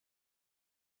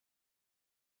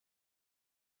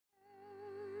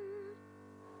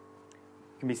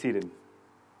You can be seated.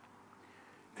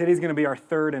 Today's going to be our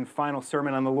third and final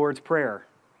sermon on the Lord's Prayer.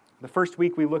 The first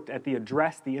week we looked at the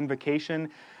address, the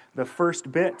invocation, the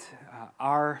first bit,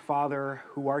 Our Father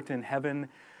who art in heaven.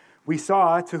 We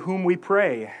saw to whom we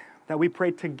pray, that we pray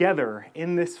together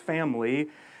in this family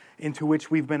into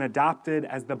which we've been adopted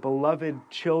as the beloved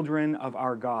children of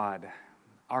our God,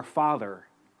 our Father,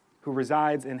 who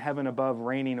resides in heaven above,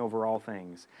 reigning over all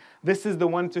things. This is the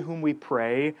one to whom we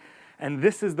pray, and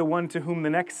this is the one to whom the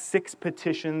next 6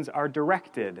 petitions are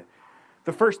directed.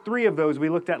 The first 3 of those we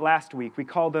looked at last week. We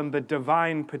call them the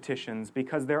divine petitions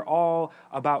because they're all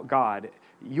about God.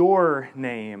 Your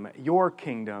name, your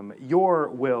kingdom, your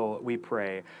will, we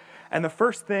pray. And the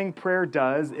first thing prayer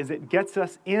does is it gets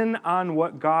us in on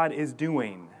what God is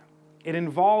doing. It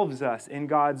involves us in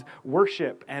God's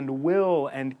worship and will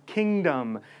and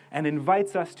kingdom and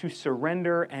invites us to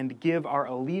surrender and give our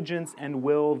allegiance and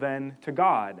will then to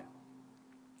God.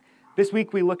 This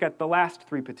week we look at the last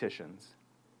 3 petitions,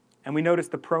 and we notice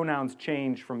the pronouns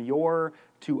change from your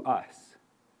to us.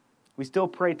 We still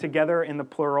pray together in the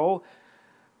plural.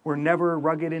 We're never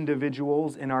rugged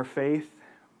individuals in our faith,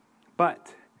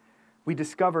 but we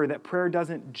discover that prayer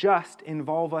doesn't just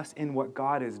involve us in what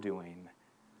God is doing.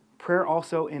 Prayer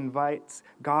also invites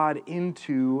God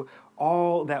into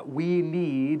all that we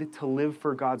need to live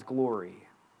for God's glory.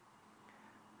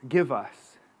 Give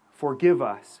us, forgive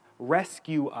us,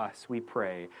 rescue us, we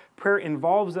pray. Prayer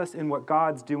involves us in what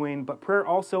God's doing, but prayer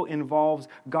also involves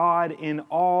God in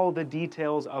all the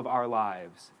details of our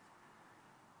lives.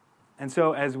 And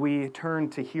so as we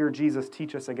turn to hear Jesus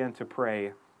teach us again to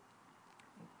pray,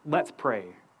 let's pray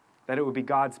that it would be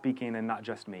God speaking and not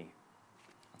just me.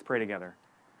 Let's pray together.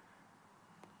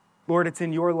 Lord, it's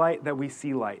in your light that we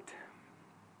see light.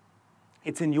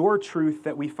 It's in your truth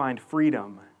that we find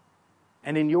freedom,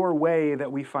 and in your way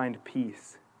that we find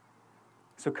peace.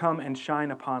 So come and shine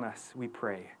upon us, we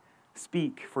pray.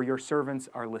 Speak, for your servants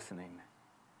are listening.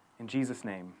 In Jesus'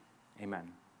 name,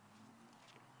 amen.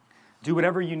 Do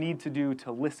whatever you need to do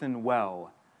to listen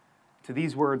well to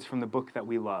these words from the book that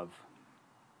we love.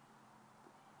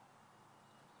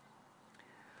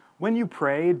 When you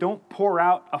pray, don't pour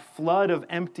out a flood of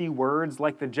empty words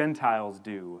like the Gentiles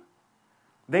do.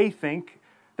 They think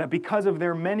that because of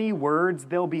their many words,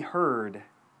 they'll be heard.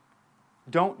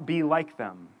 Don't be like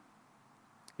them.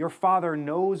 Your Father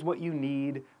knows what you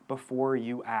need before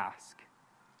you ask.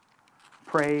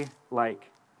 Pray like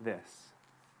this.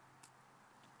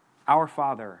 Our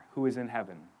Father who is in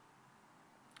heaven,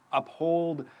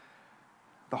 uphold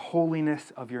the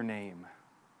holiness of your name.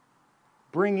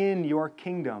 Bring in your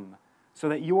kingdom so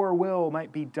that your will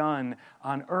might be done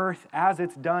on earth as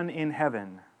it's done in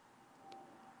heaven.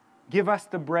 Give us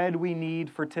the bread we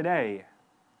need for today.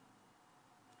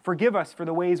 Forgive us for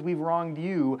the ways we've wronged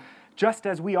you, just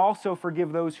as we also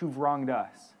forgive those who've wronged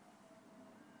us.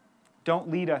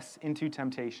 Don't lead us into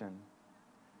temptation,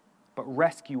 but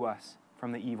rescue us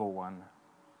from the evil one.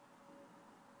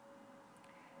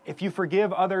 If you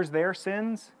forgive others their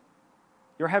sins,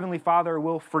 your heavenly Father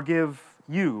will forgive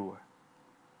you.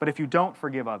 But if you don't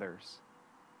forgive others,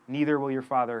 neither will your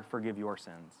Father forgive your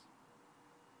sins.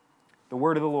 The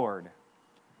word of the Lord.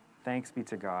 Thanks be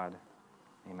to God.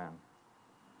 Amen.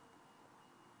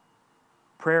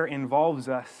 Prayer involves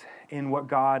us in what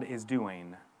God is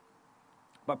doing,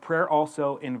 but prayer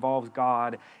also involves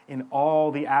God in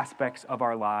all the aspects of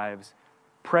our lives,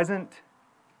 present,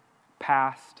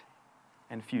 past,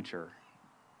 and future.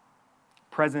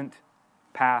 Present,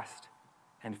 past,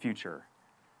 and future.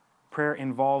 Prayer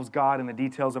involves God in the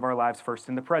details of our lives first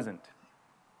in the present.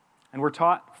 And we're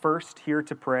taught first here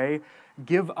to pray,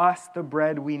 give us the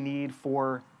bread we need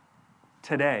for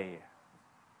today.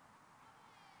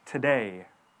 Today,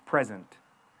 present.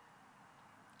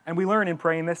 And we learn in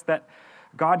praying this that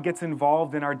God gets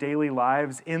involved in our daily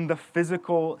lives in the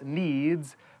physical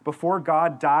needs before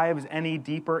God dives any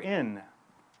deeper in.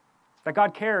 That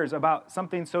God cares about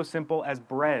something so simple as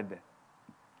bread.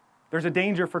 There's a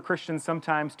danger for Christians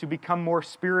sometimes to become more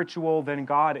spiritual than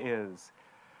God is.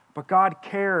 But God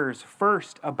cares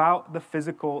first about the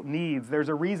physical needs. There's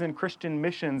a reason Christian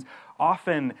missions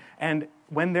often, and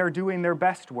when they're doing their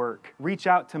best work, reach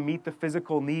out to meet the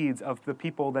physical needs of the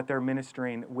people that they're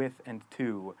ministering with and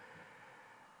to.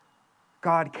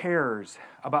 God cares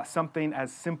about something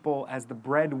as simple as the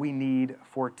bread we need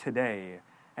for today.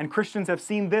 And Christians have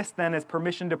seen this then as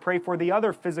permission to pray for the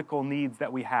other physical needs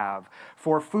that we have,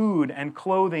 for food and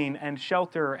clothing and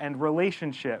shelter and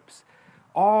relationships.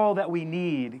 All that we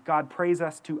need, God prays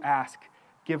us to ask,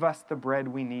 give us the bread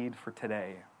we need for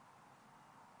today.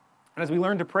 And as we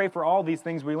learn to pray for all these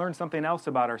things, we learn something else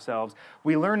about ourselves.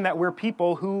 We learn that we're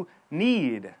people who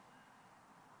need.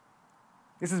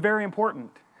 This is very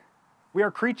important. We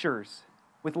are creatures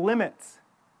with limits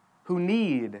who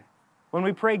need. When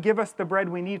we pray, give us the bread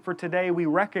we need for today, we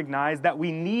recognize that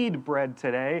we need bread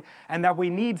today and that we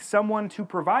need someone to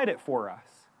provide it for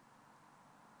us,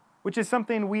 which is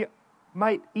something we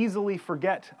might easily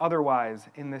forget otherwise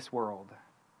in this world.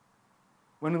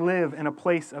 When we live in a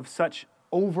place of such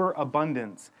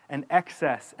overabundance and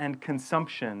excess and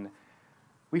consumption,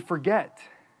 we forget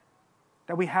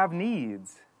that we have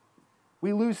needs.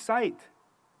 We lose sight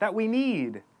that we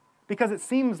need because it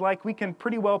seems like we can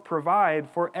pretty well provide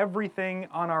for everything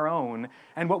on our own,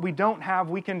 and what we don't have,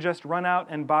 we can just run out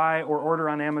and buy or order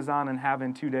on Amazon and have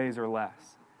in 2 days or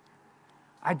less.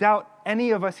 I doubt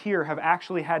any of us here have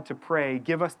actually had to pray,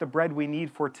 give us the bread we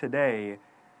need for today,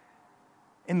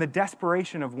 in the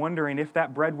desperation of wondering if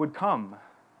that bread would come.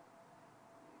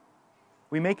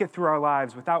 We make it through our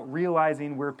lives without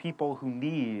realizing we're people who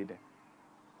need.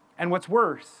 And what's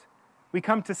worse, we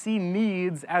come to see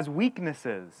needs as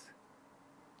weaknesses.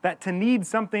 That to need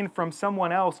something from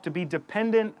someone else, to be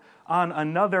dependent on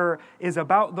another, is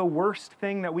about the worst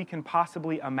thing that we can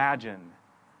possibly imagine.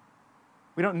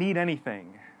 We don't need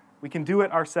anything. We can do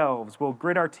it ourselves. We'll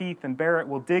grit our teeth and bear it.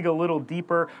 We'll dig a little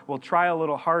deeper. We'll try a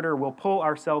little harder. We'll pull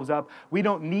ourselves up. We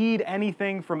don't need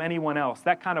anything from anyone else.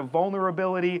 That kind of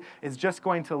vulnerability is just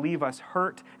going to leave us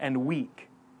hurt and weak.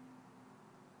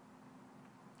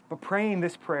 But praying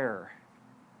this prayer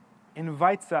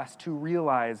invites us to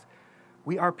realize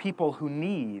we are people who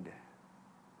need.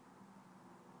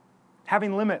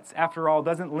 Having limits, after all,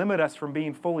 doesn't limit us from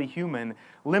being fully human.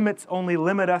 Limits only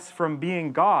limit us from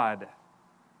being God,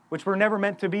 which we're never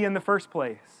meant to be in the first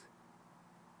place.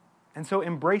 And so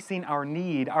embracing our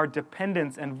need, our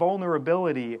dependence and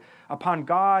vulnerability upon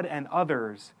God and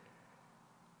others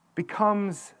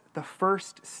becomes the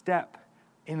first step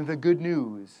in the good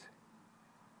news,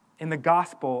 in the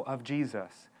gospel of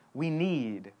Jesus. We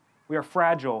need. We are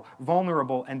fragile,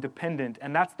 vulnerable, and dependent,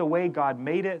 and that's the way God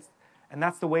made it, and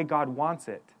that's the way God wants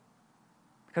it.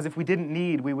 Because if we didn't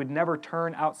need, we would never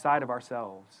turn outside of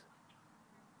ourselves.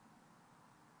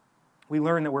 We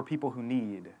learn that we're people who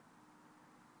need.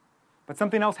 But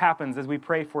something else happens as we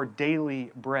pray for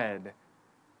daily bread.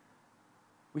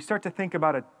 We start to think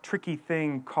about a tricky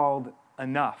thing called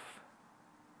enough.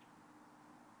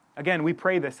 Again, we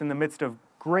pray this in the midst of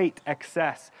great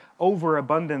excess,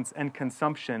 overabundance, and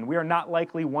consumption. We are not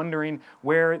likely wondering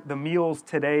where the meals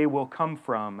today will come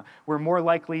from. We're more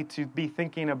likely to be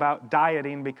thinking about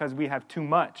dieting because we have too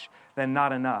much than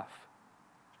not enough.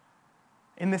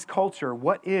 In this culture,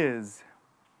 what is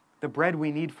the bread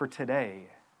we need for today?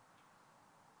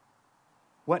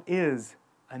 What is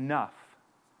enough?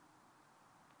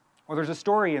 Well, there's a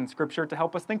story in Scripture to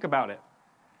help us think about it.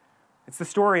 It's the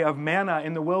story of manna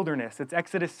in the wilderness. It's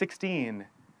Exodus 16.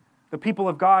 The people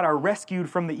of God are rescued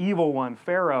from the evil one,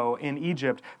 Pharaoh, in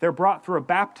Egypt. They're brought through a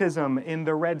baptism in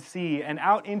the Red Sea and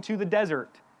out into the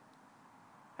desert.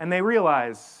 And they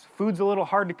realize food's a little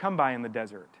hard to come by in the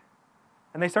desert.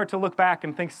 And they start to look back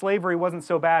and think slavery wasn't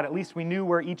so bad. At least we knew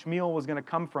where each meal was going to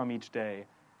come from each day.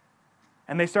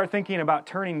 And they start thinking about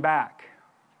turning back.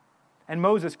 And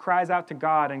Moses cries out to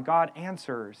God, and God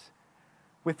answers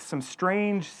with some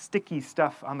strange, sticky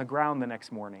stuff on the ground the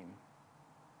next morning.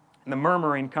 And the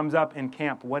murmuring comes up in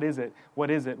camp, what is it? What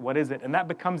is it? What is it? And that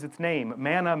becomes its name.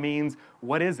 Manna means,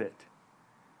 what is it?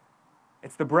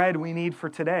 It's the bread we need for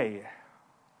today.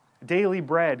 Daily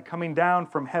bread coming down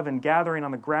from heaven, gathering on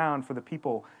the ground for the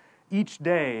people each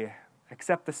day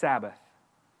except the Sabbath.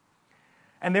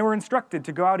 And they were instructed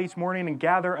to go out each morning and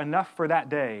gather enough for that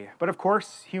day. But of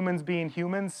course, humans being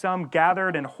humans, some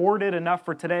gathered and hoarded enough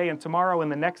for today and tomorrow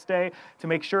and the next day to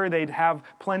make sure they'd have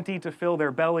plenty to fill their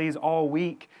bellies all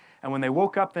week. And when they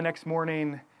woke up the next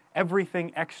morning,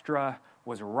 everything extra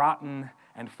was rotten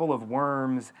and full of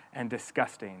worms and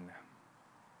disgusting.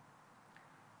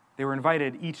 They were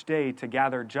invited each day to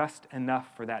gather just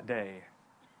enough for that day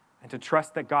and to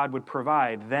trust that God would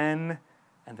provide then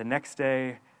and the next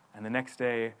day and the next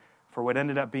day for what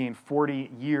ended up being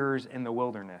 40 years in the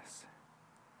wilderness.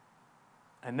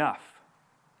 Enough.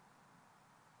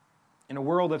 In a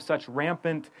world of such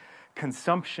rampant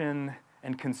consumption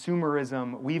and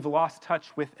consumerism, we've lost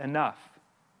touch with enough.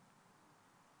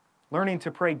 Learning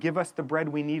to pray, give us the bread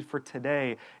we need for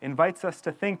today, invites us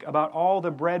to think about all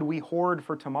the bread we hoard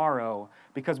for tomorrow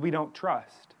because we don't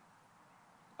trust.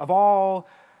 Of all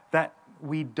that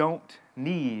we don't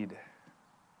need.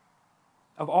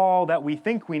 Of all that we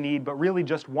think we need but really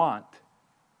just want.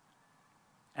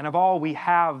 And of all we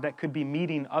have that could be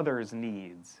meeting others'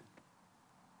 needs.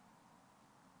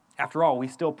 After all, we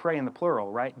still pray in the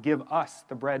plural, right? Give us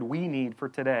the bread we need for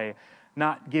today.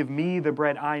 Not give me the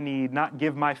bread I need, not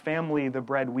give my family the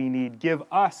bread we need. Give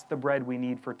us the bread we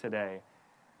need for today.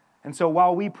 And so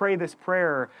while we pray this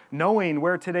prayer, knowing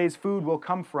where today's food will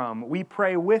come from, we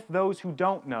pray with those who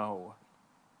don't know,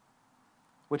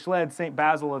 which led St.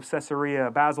 Basil of Caesarea,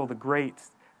 Basil the Great,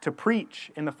 to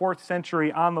preach in the 4th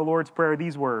century on the Lord's Prayer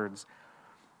these words: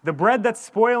 "The bread that's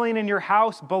spoiling in your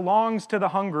house belongs to the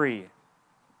hungry.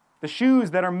 The shoes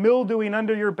that are mildewing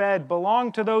under your bed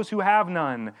belong to those who have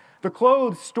none. The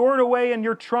clothes stored away in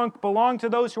your trunk belong to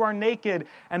those who are naked,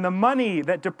 and the money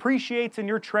that depreciates in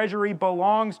your treasury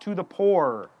belongs to the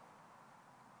poor."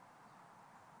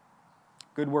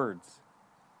 Good words.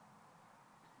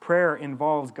 Prayer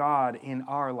involves God in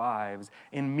our lives,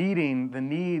 in meeting the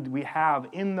need we have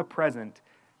in the present.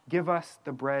 Give us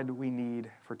the bread we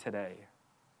need for today.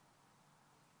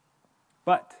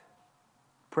 But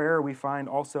prayer, we find,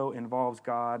 also involves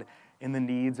God in the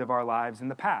needs of our lives in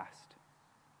the past.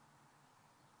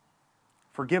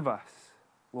 Forgive us,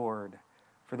 Lord,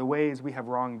 for the ways we have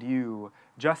wronged you,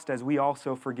 just as we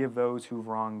also forgive those who've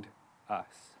wronged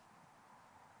us.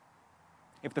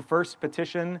 If the first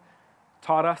petition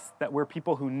taught us that we're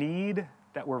people who need,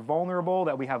 that we're vulnerable,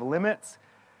 that we have limits,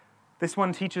 this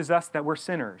one teaches us that we're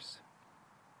sinners,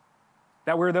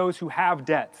 that we're those who have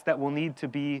debts that will need to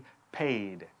be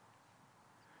paid.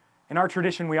 In our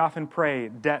tradition, we often pray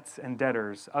debts and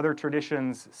debtors. Other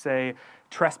traditions say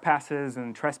trespasses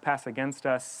and trespass against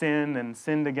us, sin and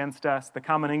sinned against us. The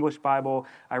Common English Bible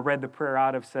I read the prayer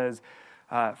out of says,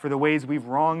 for the ways we've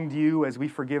wronged you as we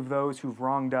forgive those who've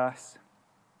wronged us.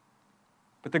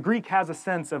 But the Greek has a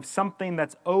sense of something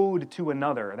that's owed to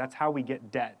another. That's how we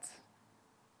get debts.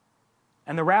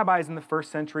 And the rabbis in the 1st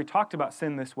century talked about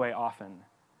sin this way often.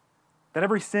 That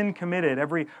every sin committed,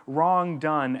 every wrong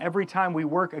done, every time we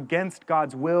work against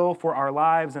God's will for our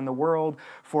lives and the world,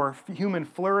 for human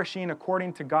flourishing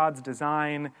according to God's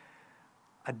design,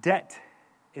 a debt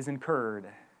is incurred.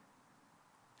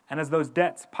 And as those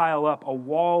debts pile up, a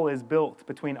wall is built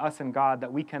between us and God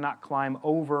that we cannot climb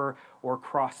over or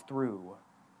cross through.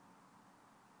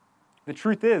 The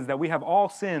truth is that we have all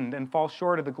sinned and fall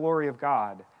short of the glory of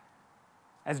God.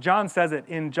 As John says it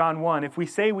in John 1, if we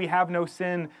say we have no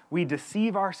sin, we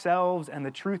deceive ourselves and the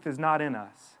truth is not in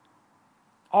us.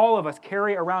 All of us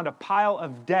carry around a pile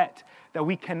of debt that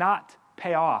we cannot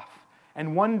pay off.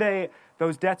 And one day,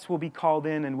 those debts will be called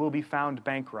in and will be found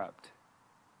bankrupt.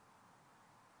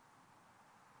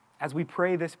 As we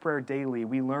pray this prayer daily,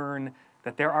 we learn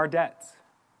that there are debts,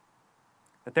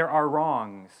 that there are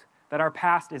wrongs, that our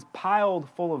past is piled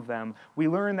full of them. We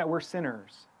learn that we're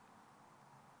sinners.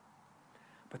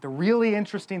 But the really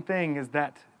interesting thing is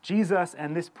that Jesus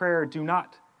and this prayer do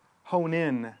not hone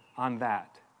in on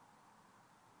that.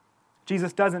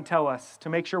 Jesus doesn't tell us to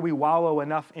make sure we wallow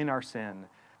enough in our sin,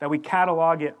 that we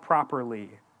catalog it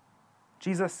properly.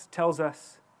 Jesus tells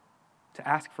us to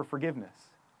ask for forgiveness.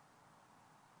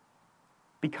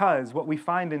 Because what we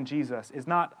find in Jesus is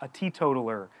not a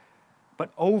teetotaler,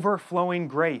 but overflowing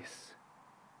grace.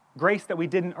 Grace that we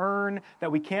didn't earn,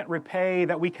 that we can't repay,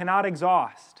 that we cannot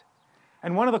exhaust.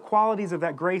 And one of the qualities of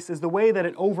that grace is the way that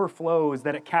it overflows,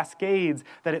 that it cascades,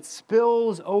 that it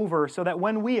spills over, so that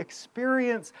when we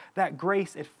experience that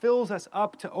grace, it fills us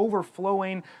up to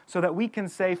overflowing, so that we can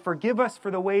say, forgive us for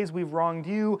the ways we've wronged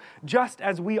you, just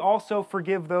as we also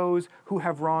forgive those who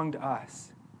have wronged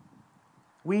us.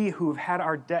 We who have had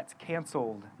our debts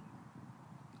canceled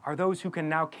are those who can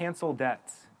now cancel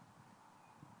debts.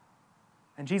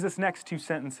 And Jesus' next 2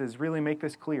 sentences really make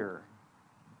this clear.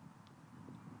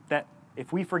 That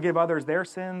if we forgive others their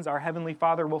sins, our Heavenly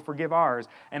Father will forgive ours.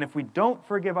 And if we don't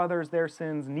forgive others their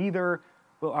sins, neither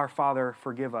will our Father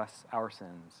forgive us our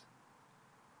sins.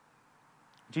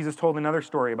 Jesus told another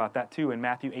story about that too in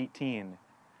Matthew 18.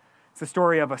 It's the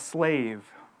story of a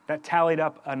slave that tallied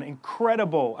up an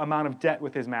incredible amount of debt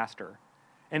with his master.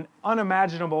 An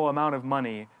unimaginable amount of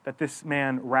money that this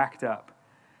man racked up.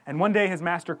 And one day his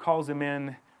master calls him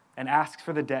in and asks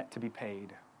for the debt to be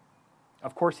paid.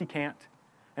 Of course he can't.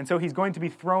 And so he's going to be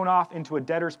thrown off into a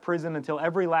debtor's prison until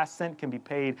every last cent can be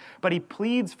paid. But he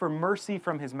pleads for mercy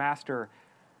from his master,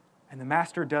 and the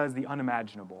master does the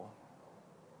unimaginable.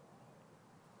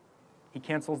 He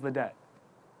cancels the debt.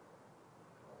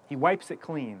 He wipes it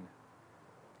clean.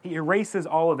 He erases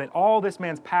all of it. All this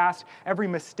man's past, every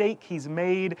mistake he's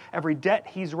made, every debt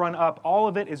he's run up, all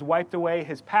of it is wiped away.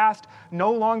 His past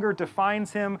no longer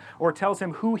defines him or tells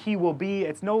him who he will be.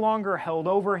 It's no longer held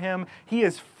over him. He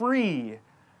is free.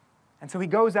 And so he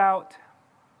goes out,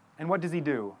 and what does he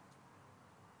do?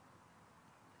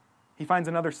 He finds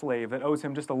another slave that owes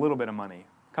him just a little bit of money,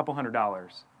 a couple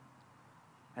 $100.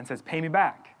 and says, "Pay me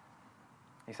back."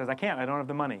 He says, "I can't, I don't have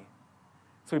the money."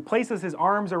 So he places his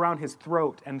arms around his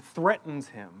throat and threatens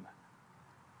him.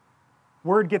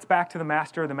 Word gets back to the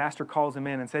master calls him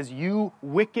in and says, "You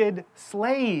wicked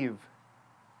slave,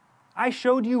 I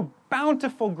showed you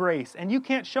bountiful grace, and you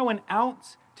can't show an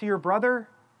ounce to your brother?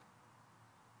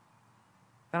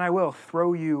 Then I will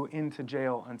throw you into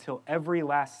jail until every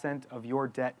last cent of your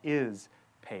debt is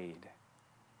paid."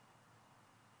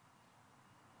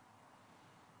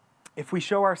 If we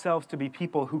show ourselves to be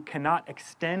people who cannot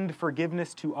extend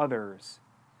forgiveness to others,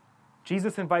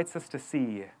 Jesus invites us to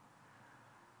see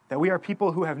that we are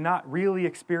people who have not really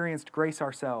experienced grace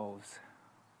ourselves.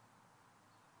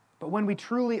 But when we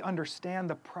truly understand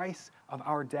the price of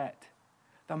our debt,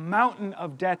 the mountain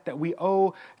of debt that we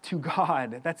owe to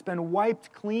God that's been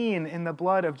wiped clean in the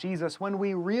blood of Jesus, when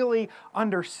we really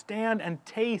understand and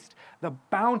taste the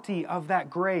bounty of that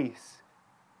grace,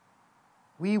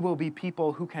 we will be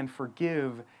people who can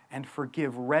forgive and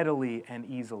forgive readily and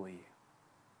easily.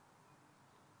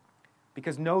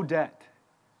 Because no debt,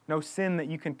 no sin that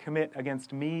you can commit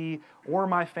against me or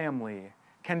my family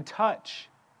can touch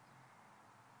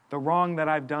the wrong that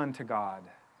I've done to God.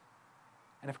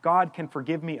 And if God can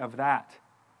forgive me of that,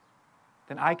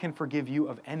 then I can forgive you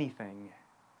of anything.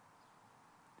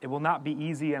 It will not be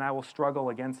easy and I will struggle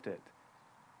against it,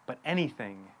 but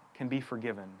anything can be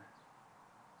forgiven.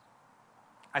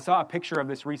 I saw a picture of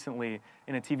this recently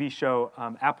in a TV show,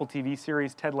 Apple TV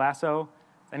series, Ted Lasso.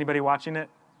 Anybody watching it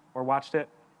or watched it?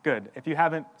 Good. If you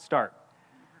haven't, start.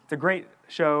 It's a great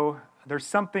show. There's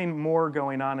something more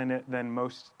going on in it than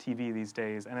most TV these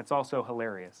days, and it's also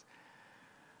hilarious.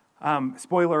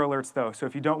 Spoiler alerts, though, so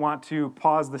if you don't want to,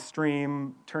 pause the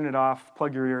stream, turn it off,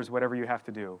 plug your ears, whatever you have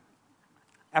to do.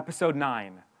 Episode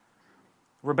 9.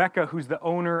 Rebecca, who's the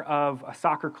owner of a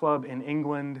soccer club in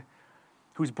England,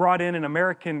 who's brought in an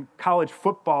American college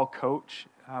football coach,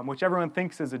 which everyone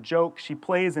thinks is a joke. She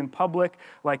plays in public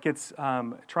like it's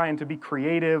trying to be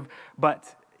creative,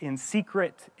 but in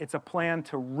secret, it's a plan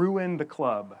to ruin the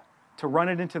club, to run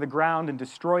it into the ground and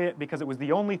destroy it because it was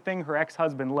the only thing her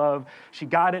ex-husband loved. She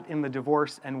got it in the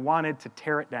divorce and wanted to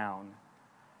tear it down.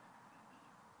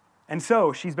 And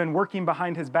so she's been working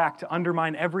behind his back to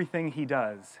undermine everything he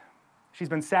does. She's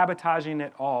been sabotaging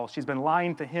it all. She's been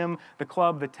lying to him, the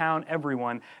club, the town,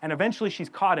 everyone. And eventually she's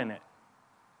caught in it.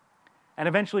 And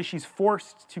eventually she's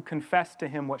forced to confess to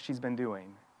him what she's been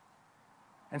doing.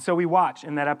 And so we watch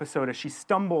in that episode as she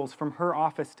stumbles from her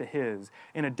office to his,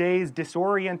 in a daze,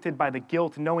 disoriented by the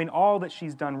guilt, knowing all that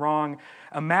she's done wrong,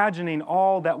 imagining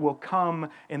all that will come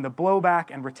in the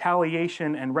blowback and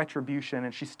retaliation and retribution.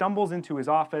 And she stumbles into his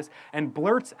office and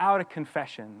blurts out a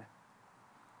confession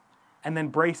and then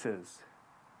braces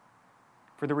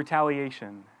for the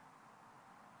retaliation,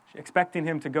 expecting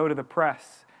him to go to the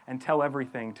press and tell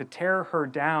everything, to tear her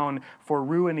down for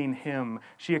ruining him.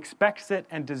 She expects it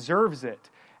and deserves it.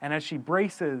 And as she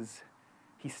braces,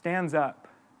 he stands up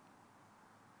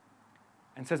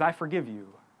and says, "I forgive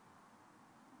you."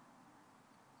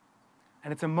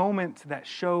 And it's a moment that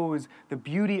shows the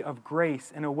beauty of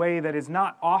grace in a way that is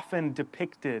not often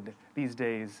depicted these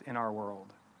days in our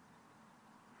world.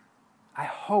 I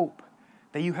hope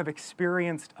that you have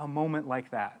experienced a moment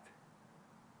like that.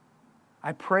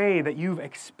 I pray that you've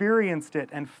experienced it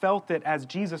and felt it as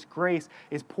Jesus' grace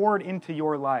is poured into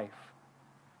your life.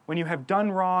 When you have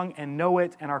done wrong and know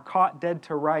it and are caught dead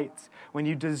to rights, when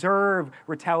you deserve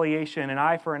retaliation, an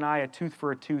eye for an eye, a tooth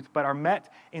for a tooth, but are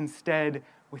met instead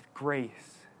with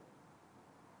grace.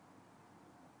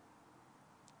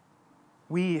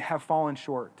 We have fallen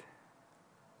short.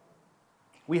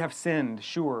 We have sinned,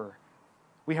 sure.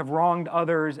 We have wronged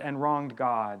others and wronged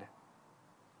God.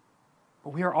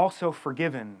 But we are also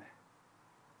forgiven.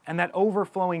 And that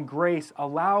overflowing grace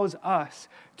allows us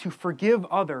to forgive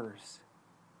others,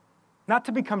 not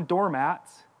to become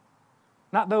doormats,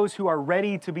 not those who are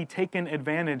ready to be taken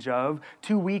advantage of,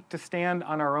 too weak to stand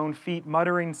on our own feet,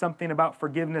 muttering something about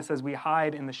forgiveness as we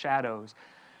hide in the shadows.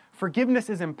 Forgiveness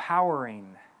is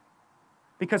empowering,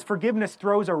 because forgiveness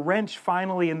throws a wrench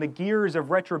finally in the gears of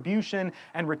retribution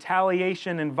and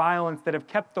retaliation and violence that have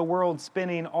kept the world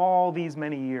spinning all these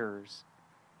many years.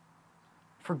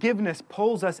 Forgiveness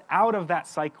pulls us out of that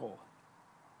cycle.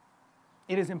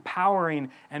 It is empowering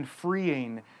and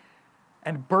freeing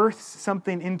and births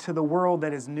something into the world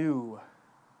that is new.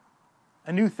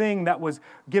 A new thing that was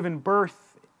given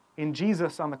birth in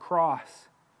Jesus on the cross,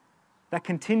 that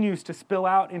continues to spill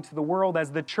out into the world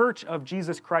as the church of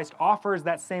Jesus Christ offers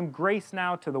that same grace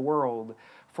now to the world.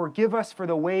 Forgive us for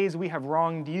the ways we have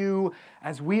wronged you,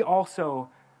 as we also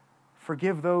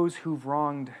forgive those who've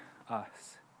wronged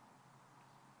us.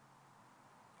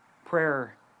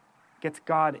 Prayer gets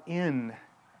God in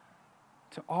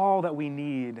to all that we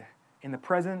need in the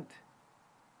present,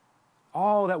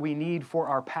 all that we need for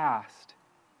our past,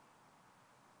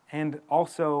 and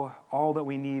also all that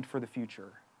we need for the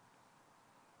future.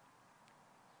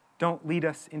 Don't lead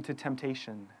us into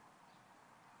temptation,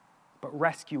 but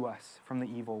rescue us from the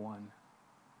evil one.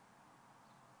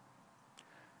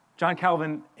 John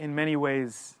Calvin, in many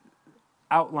ways,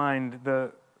 outlined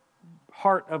the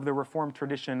heart of the Reformed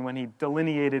tradition when he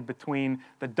delineated between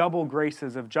the double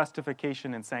graces of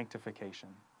justification and sanctification.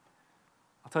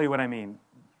 I'll tell you what I mean.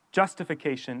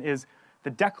 Justification is the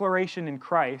declaration in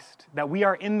Christ that we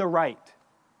are in the right,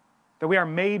 that we are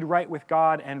made right with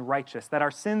God and righteous, that our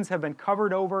sins have been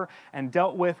covered over and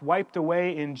dealt with, wiped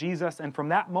away in Jesus, and from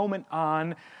that moment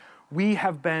on, we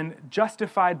have been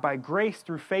justified by grace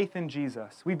through faith in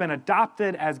Jesus. We've been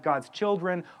adopted as God's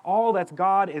children. All that's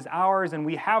God is ours, and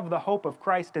we have the hope of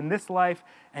Christ in this life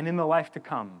and in the life to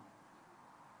come.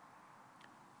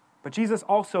 But Jesus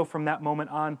also, from that moment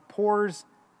on, pours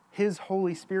His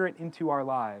Holy Spirit into our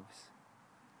lives,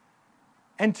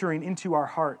 entering into our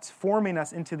hearts, forming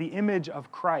us into the image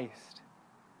of Christ.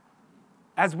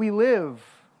 As we live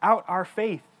out our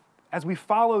faith, as we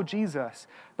follow Jesus,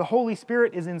 the Holy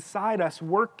Spirit is inside us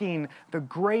working the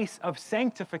grace of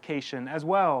sanctification as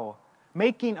well,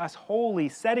 making us holy,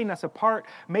 setting us apart,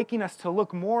 making us to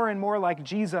look more and more like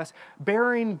Jesus,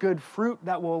 bearing good fruit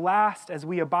that will last as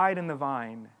we abide in the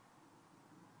vine.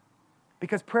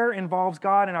 Because prayer involves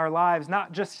God in our lives,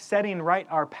 not just setting right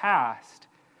our past,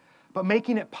 but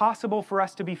making it possible for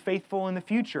us to be faithful in the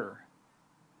future.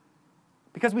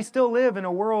 Because we still live in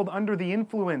a world under the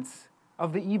influence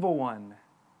of the evil one.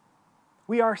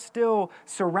 We are still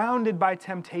surrounded by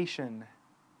temptation.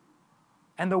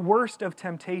 And the worst of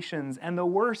temptations and the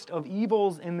worst of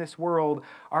evils in this world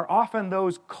are often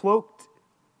those cloaked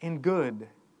in good.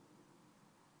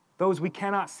 Those we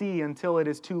cannot see until it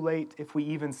is too late, if we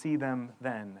even see them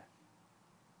then.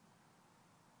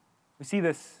 We see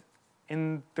this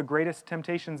in the greatest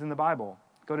temptations in the Bible.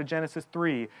 Go to Genesis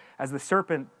 3. As the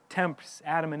serpent tempts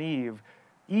Adam and Eve,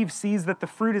 Eve sees that the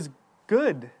fruit is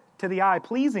good to the eye,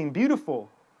 pleasing, beautiful,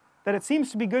 that it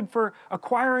seems to be good for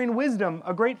acquiring wisdom,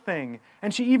 a great thing.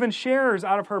 And she even shares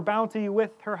out of her bounty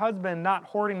with her husband, not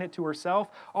hoarding it to herself.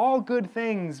 All good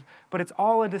things, but it's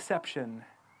all a deception.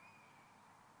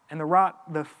 And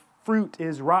the fruit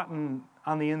is rotten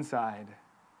on the inside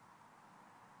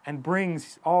and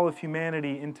brings all of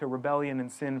humanity into rebellion and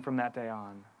sin from that day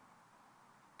on.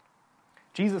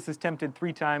 Jesus is tempted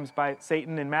 3 times by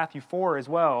Satan in Matthew 4 as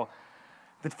well.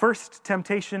 The first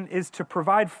temptation is to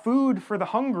provide food for the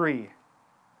hungry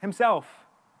himself,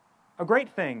 a great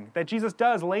thing that Jesus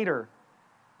does later.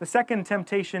 The second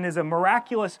temptation is a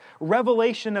miraculous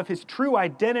revelation of his true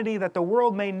identity that the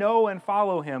world may know and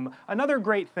follow him, another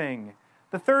great thing.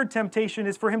 The third temptation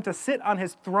is for him to sit on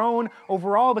his throne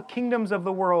over all the kingdoms of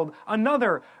the world,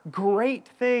 another great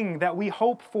thing that we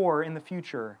hope for in the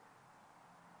future.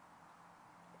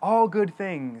 All good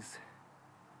things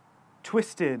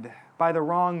twisted by the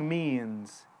wrong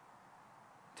means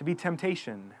to be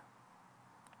temptation.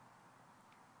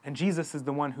 And Jesus is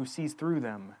the one who sees through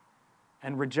them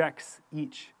and rejects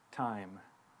each time.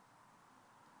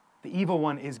 The evil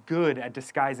one is good at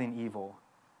disguising evil,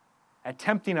 at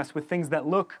tempting us with things that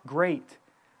look great.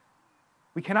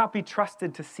 We cannot be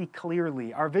trusted to see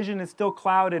clearly. Our vision is still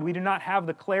clouded. We do not have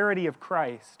the clarity of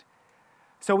Christ.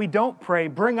 So we don't pray,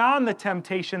 bring on the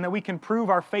temptation that we can prove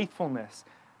our faithfulness.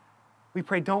 We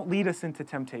pray, don't lead us into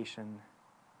temptation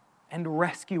and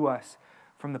rescue us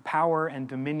from the power and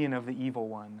dominion of the evil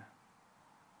one.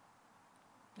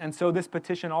 And so this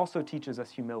petition also teaches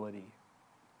us humility.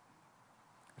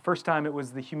 The first time it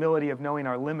was the humility of knowing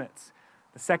our limits.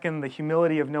 The second, the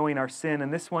humility of knowing our sin.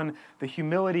 And this one, the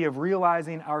humility of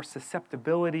realizing our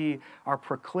susceptibility, our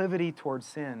proclivity towards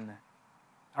sin,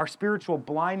 our spiritual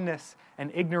blindness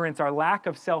and ignorance, our lack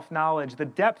of self-knowledge, the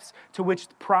depths to which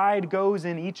pride goes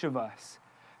in each of us,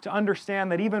 to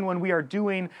understand that even when we are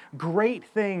doing great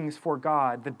things for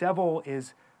God, the devil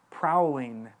is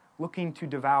prowling, looking to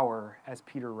devour, as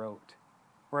Peter wrote.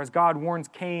 Whereas God warns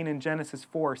Cain in Genesis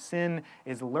 4, sin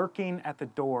is lurking at the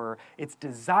door. Its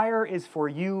desire is for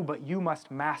you, but you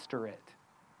must master it.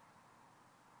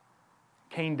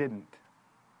 Cain didn't.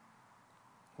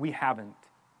 We haven't.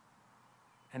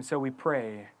 And so we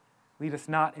pray, lead us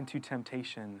not into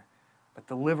temptation, but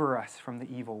deliver us from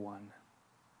the evil one.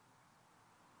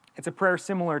 It's a prayer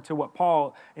similar to what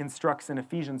Paul instructs in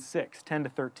Ephesians 6,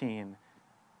 10-13.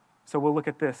 So we'll look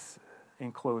at this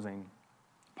in closing.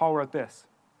 Paul wrote this: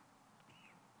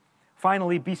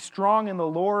 "Finally, be strong in the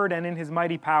Lord and in his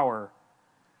mighty power.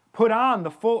 Put on the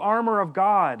full armor of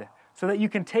God, so that you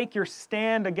can take your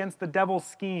stand against the devil's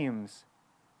schemes.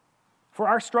 For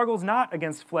our struggle is not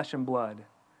against flesh and blood,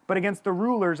 but against the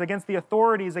rulers, against the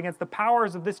authorities, against the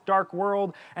powers of this dark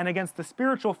world, and against the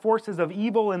spiritual forces of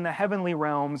evil in the heavenly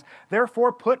realms.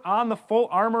 Therefore, put on the full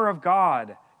armor of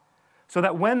God, so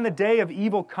that when the day of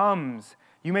evil comes,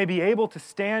 you may be able to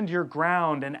stand your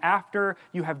ground, and after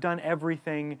you have done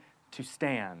everything, to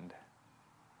stand.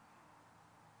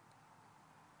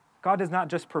 God does not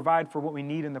just provide for what we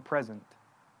need in the present.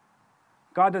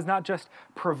 God does not just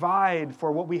provide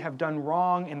for what we have done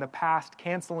wrong in the past,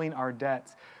 canceling our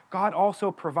debts. God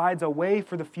also provides a way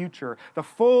for the future, the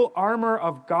full armor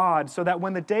of God, so that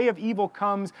when the day of evil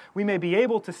comes, we may be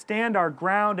able to stand our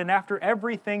ground, and after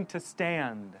everything, to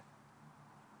stand.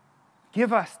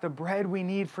 Give us the bread we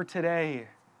need for today.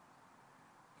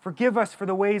 Forgive us for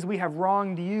the ways we have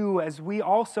wronged you, as we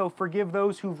also forgive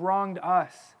those who've wronged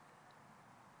us.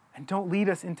 And don't lead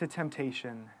us into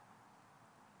temptation,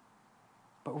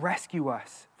 but rescue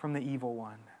us from the evil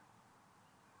one.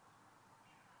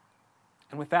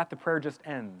 And with that, the prayer just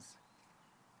ends.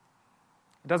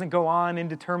 It doesn't go on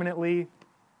indeterminately.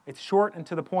 It's short and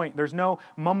to the point. There's no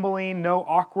mumbling, no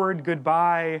awkward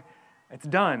goodbye. It's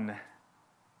done.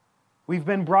 We've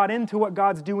been brought into what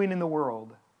God's doing in the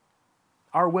world.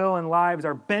 Our will and lives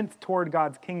are bent toward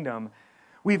God's kingdom.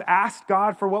 We've asked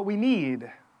God for what we need.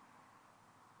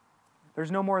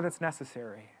 There's no more that's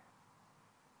necessary.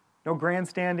 No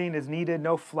grandstanding is needed,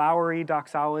 no flowery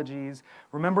doxologies.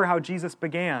 Remember how Jesus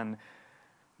began.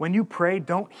 When you pray,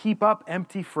 don't heap up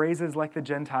empty phrases like the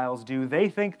Gentiles do. They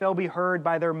think they'll be heard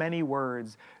by their many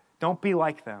words. Don't be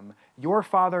like them. Your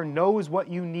Father knows what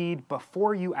you need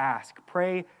before you ask.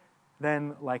 Pray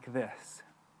then like this.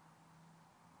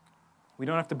 We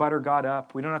don't have to butter God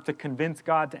up. We don't have to convince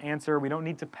God to answer. We don't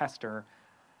need to pester.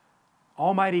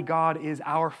 Almighty God is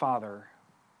our Father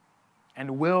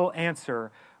and will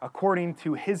answer according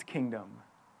to His kingdom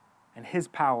and His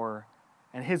power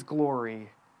and His glory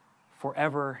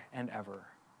forever and ever.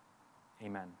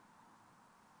 Amen.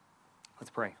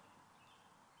 Let's pray.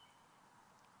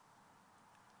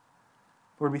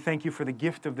 Lord, we thank you for the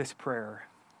gift of this prayer,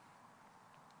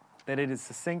 that it is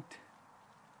succinct.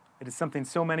 It is something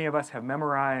so many of us have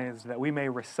memorized that we may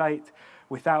recite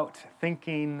without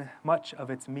thinking much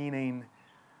of its meaning,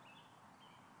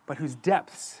 but whose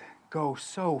depths go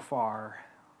so far.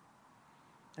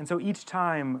 And so each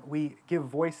time we give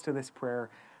voice to this prayer,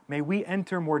 may we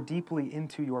enter more deeply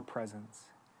into your presence.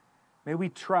 May we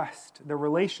trust the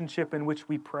relationship in which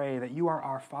we pray, that you are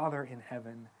our Father in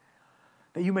heaven,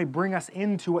 that you may bring us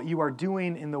into what you are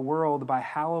doing in the world by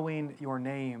hallowing your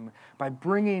name, by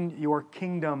bringing your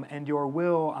kingdom and your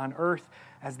will on earth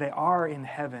as they are in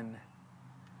heaven.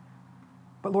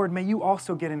 But Lord, may you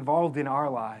also get involved in our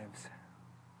lives.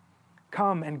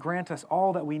 Come and grant us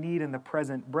all that we need in the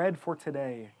present, bread for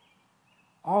today,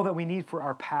 all that we need for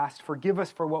our past. Forgive us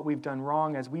for what we've done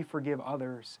wrong as we forgive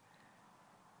others.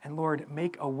 And Lord,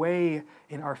 make a way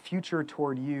in our future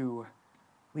toward you.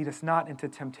 Lead us not into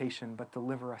temptation, but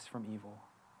deliver us from evil.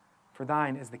 For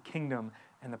thine is the kingdom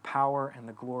and the power and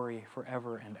the glory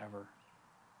forever and ever.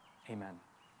 Amen.